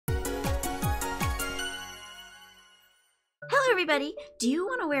everybody, do you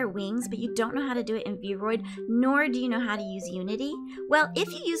want to wear wings but you don't know how to do it in VRoid, nor do you know how to use Unity? Well, if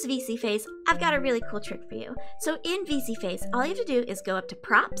you use VSeeFace, I've got a really cool trick for you. So in VSeeFace, all you have to do is go up to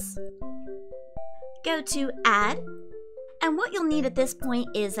Props, go to Add, and what you'll need at this point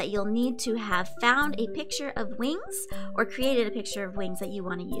is that you'll need to have found a picture of wings or created a picture of wings that you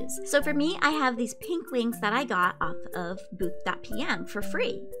want to use. So for me, I have these pink wings that I got off of booth.pm for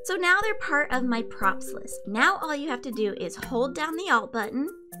free. So now they're part of my props list. Now all you have to do is hold down the Alt button,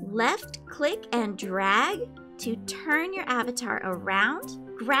 left click and drag to turn your avatar around,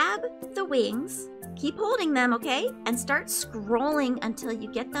 grab the wings, keep holding them, okay? And start scrolling until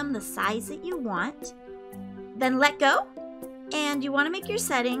you get them the size that you want. Then let go. And you want to make your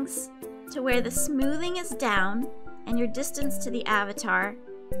settings to where the smoothing is down and your distance to the avatar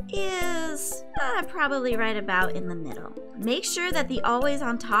is probably right about in the middle. Make sure that the always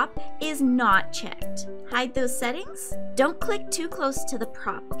on top is not checked. Hide those settings. Don't click too close to the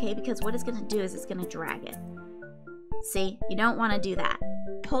prop, okay? Because what it's going to do is it's going to drag it. See, you don't want to do that.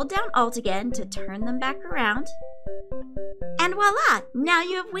 Hold down Alt again to turn them back around. And voila! Now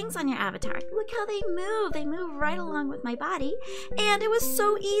you have wings on your avatar. Look how they move. They move right along with my body. And it was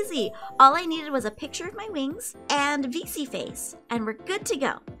so easy. All I needed was a picture of my wings and VSeeFace. And we're good to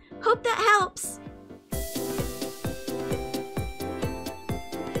go. Hope that helps.